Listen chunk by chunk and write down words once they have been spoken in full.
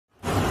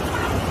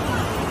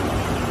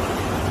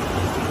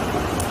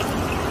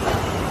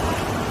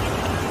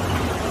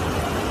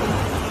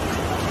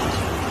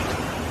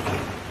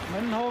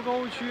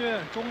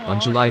On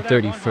July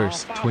 31,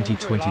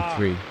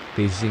 2023,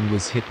 Beijing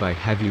was hit by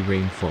heavy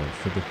rainfall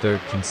for the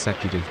third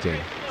consecutive day,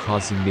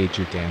 causing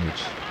major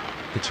damage.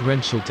 The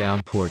torrential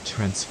downpour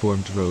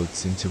transformed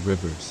roads into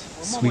rivers,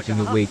 sweeping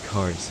away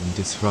cars and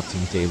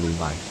disrupting daily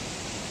life.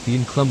 The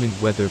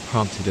inclement weather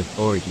prompted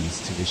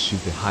authorities to issue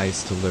the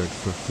highest alert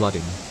for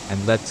flooding,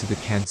 and led to the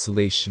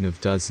cancellation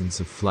of dozens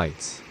of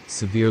flights,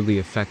 severely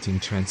affecting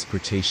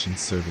transportation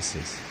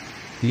services.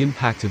 The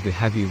impact of the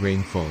heavy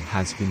rainfall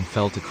has been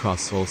felt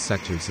across all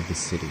sectors of the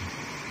city.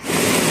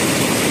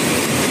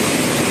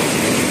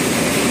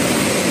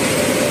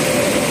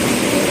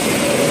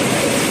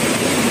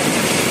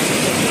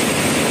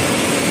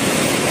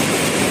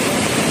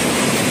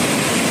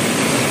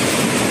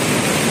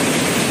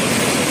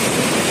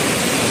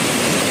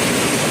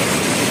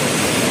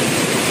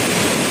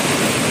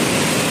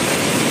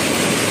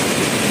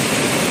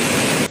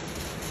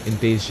 In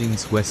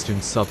Beijing's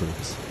western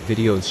suburbs,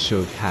 videos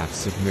showed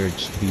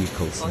half-submerged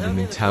vehicles in the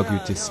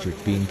Limnological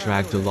district being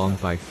dragged along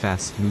by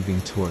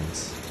fast-moving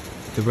torrents.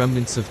 The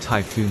remnants of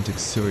Typhoon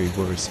Tsunami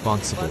were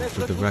responsible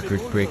for the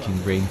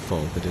record-breaking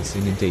rainfall that has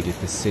inundated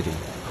the city,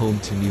 home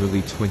to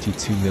nearly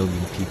 22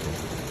 million people.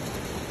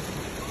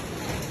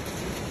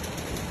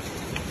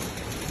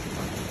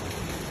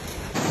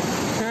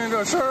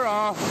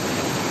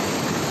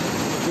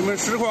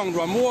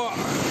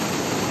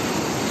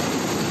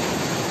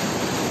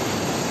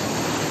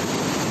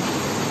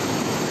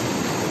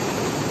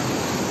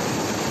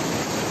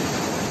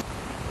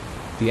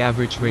 The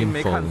average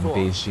rainfall in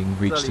Beijing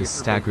reached a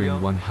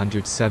staggering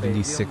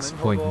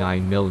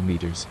 176.9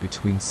 millimeters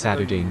between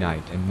Saturday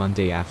night and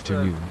Monday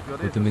afternoon,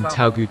 with the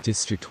Limnological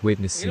district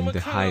witnessing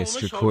the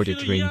highest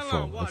recorded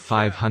rainfall of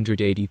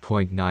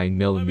 580.9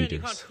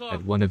 millimeters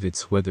at one of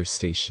its weather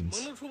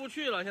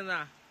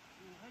stations.7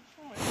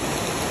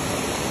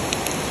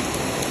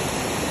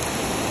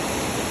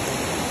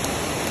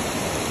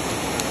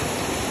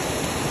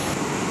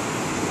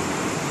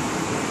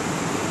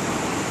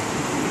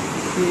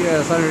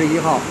月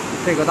31号，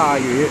这个大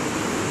雨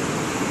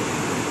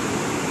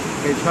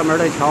给全门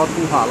的桥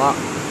冲垮了。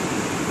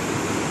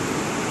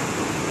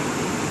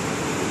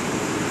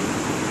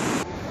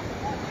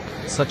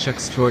Such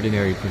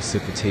extraordinary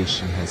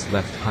precipitation has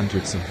left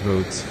hundreds of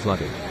roads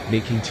flooded,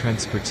 making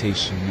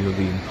transportation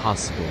nearly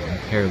impossible and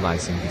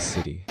paralyzing the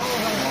city.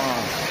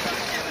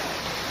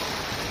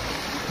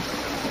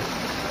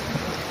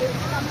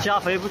 家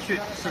回不去，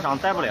市场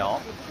待不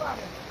了。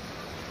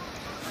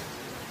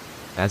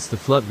 As the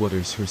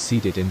floodwaters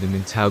receded in the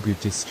Limnological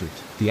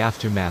district, the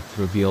aftermath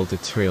revealed a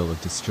trail of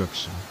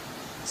destruction.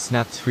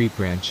 Snapped tree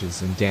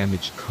branches and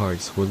damaged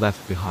cars were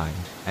left behind,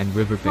 and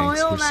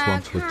riverbanks were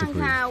swamped with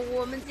debris.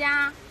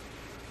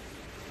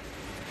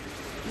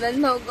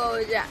 门头沟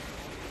这，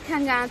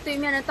看看对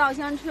面的稻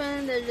香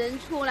村的人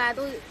出来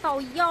都到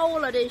腰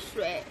了，这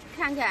水，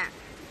看看，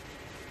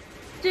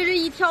这是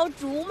一条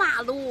主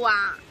马路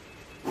啊！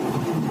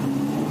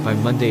 By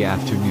Monday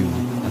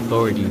afternoon,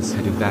 authorities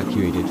had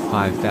evacuated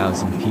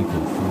 5,000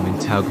 people from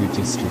Limnological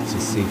district to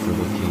safer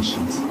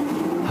locations.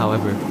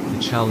 However, the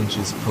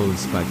challenges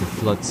posed by the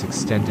floods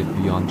extended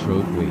beyond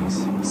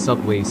roadways.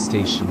 Subway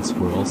stations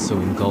were also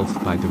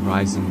engulfed by the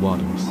rising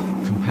waters,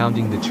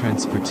 compounding the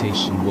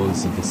transportation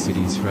woes of the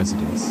city's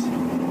residents.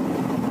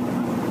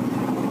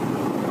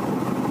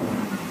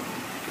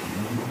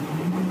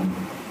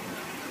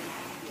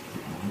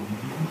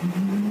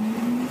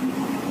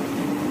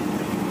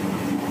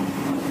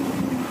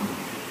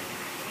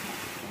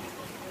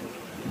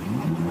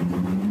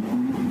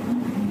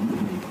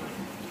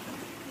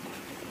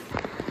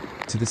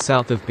 To the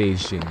south of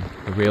Beijing,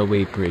 a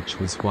railway bridge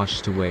was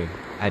washed away,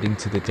 adding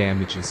to the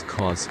damages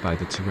caused by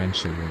the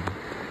torrential rain.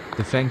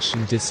 The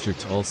Fangshan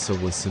district also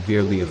was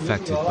severely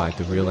affected by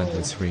the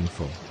relentless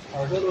rainfall.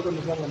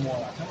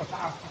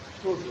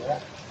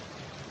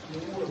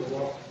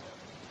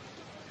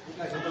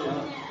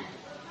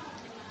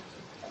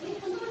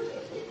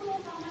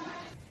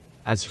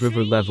 As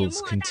river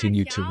levels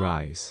continued to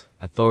rise,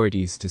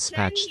 authorities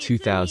dispatched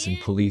 2,000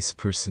 police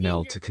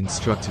personnel to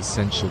construct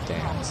essential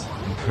dams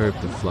and curb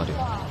the flooding.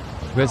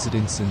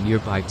 Residents in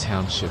nearby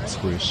townships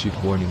were issued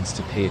warnings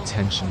to pay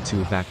attention to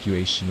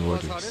evacuation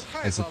orders,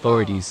 as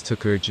authorities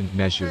took urgent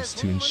measures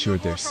to ensure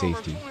their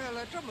safety.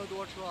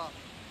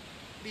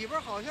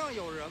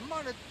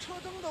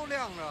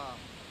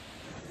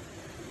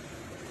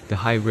 The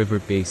High River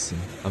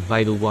Basin, a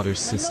vital water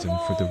system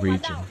for the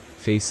region,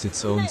 faced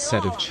its own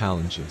set of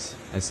challenges,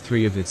 as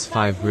 3 of its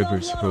 5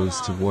 rivers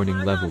rose to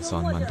warning levels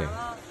on Monday.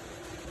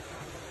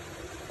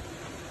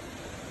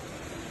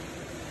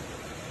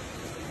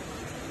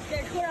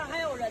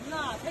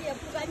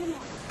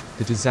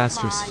 The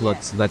disastrous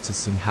floods led to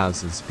some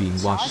houses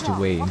being washed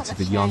away into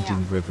the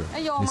Yangding River,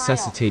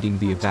 necessitating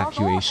the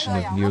evacuation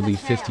of nearly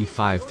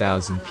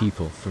 55,000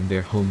 people from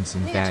their homes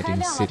in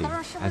Beijing City,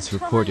 as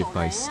reported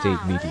by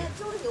state media.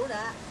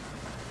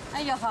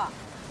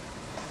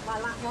 完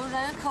了，有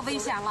人可危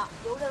险了，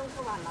有人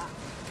可完了。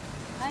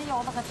哎呦，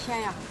我的个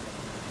天呀！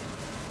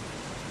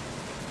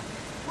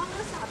往哪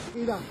下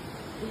去？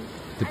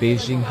 The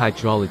Beijing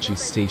Hydrology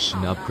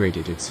Station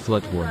upgraded its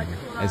flood warning,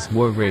 as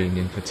more rain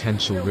and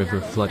potential river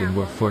flooding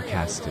were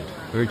forecasted,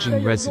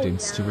 urging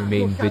residents to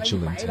remain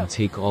vigilant and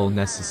take all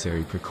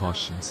necessary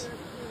precautions.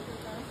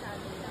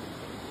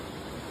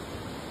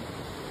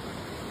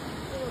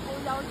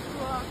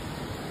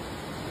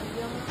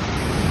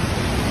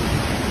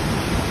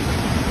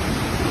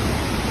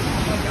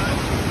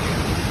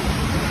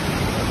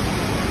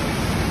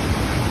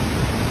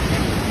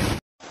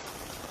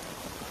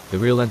 The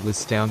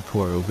relentless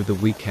downpour over the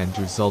weekend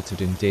resulted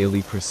in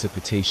daily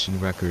precipitation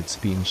records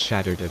being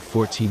shattered at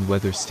 14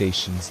 weather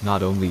stations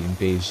not only in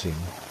Beijing,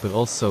 but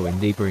also in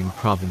neighboring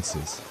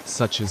provinces,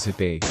 such as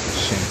Hebei,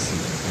 Shanxi,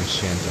 and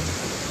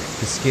Shandong.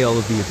 The scale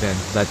of the event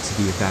led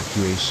to the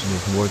evacuation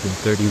of more than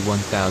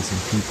 31,000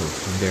 people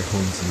from their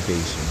homes in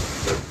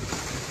Beijing.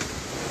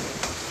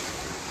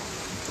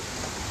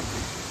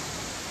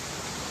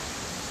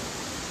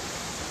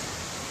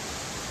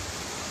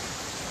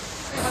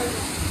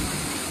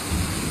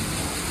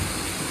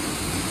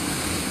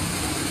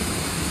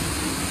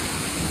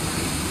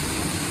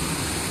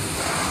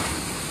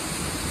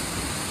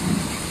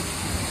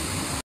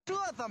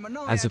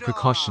 As a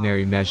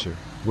precautionary measure,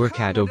 work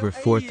at over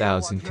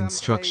 4,000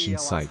 construction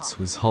sites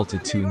was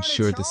halted to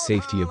ensure the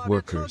safety of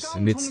workers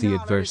amidst the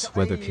adverse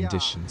weather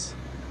conditions.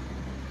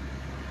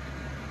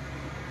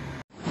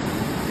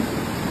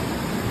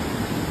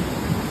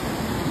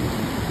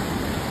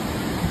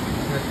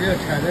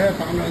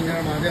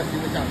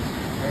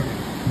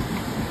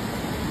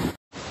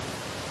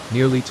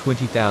 Nearly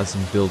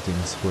 20,000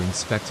 buildings were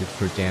inspected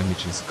for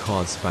damages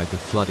caused by the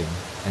flooding,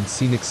 and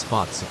scenic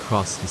spots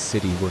across the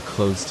city were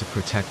closed to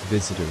protect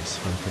visitors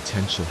from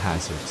potential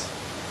hazards.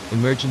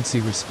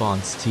 Emergency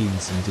response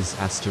teams and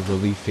disaster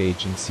relief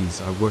agencies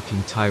are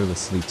working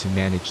tirelessly to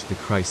manage the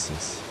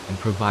crisis and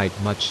provide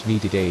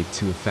much-needed aid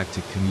to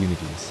affected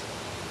communities.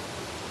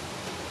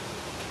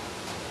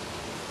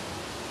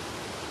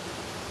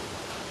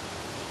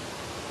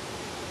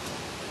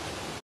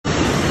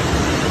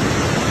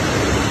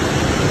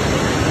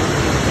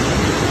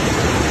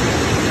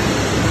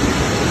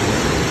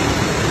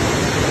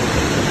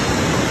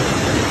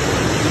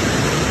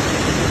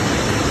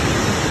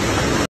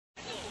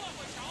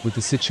 With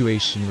the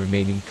situation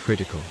remaining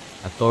critical,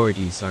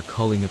 authorities are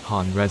calling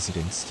upon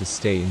residents to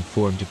stay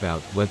informed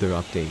about weather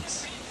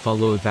updates,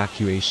 follow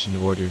evacuation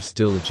orders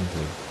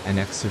diligently, and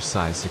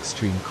exercise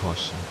extreme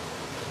caution.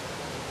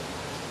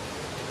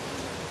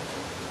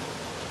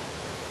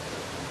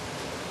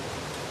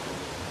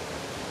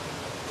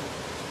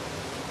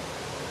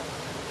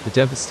 The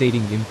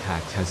devastating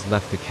impact has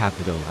left the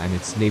capital and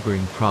its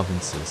neighboring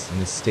provinces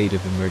in a state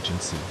of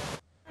emergency.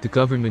 The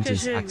government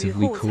is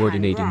actively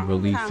coordinating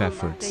relief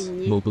efforts,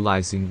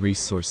 mobilizing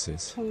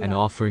resources, and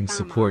offering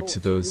support to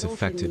those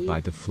affected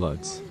by the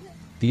floods.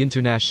 The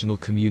international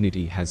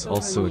community has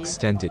also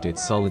extended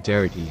its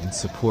solidarity and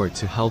support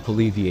to help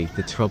alleviate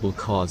the trouble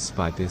caused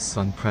by this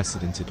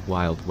unprecedented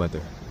wild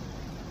weather.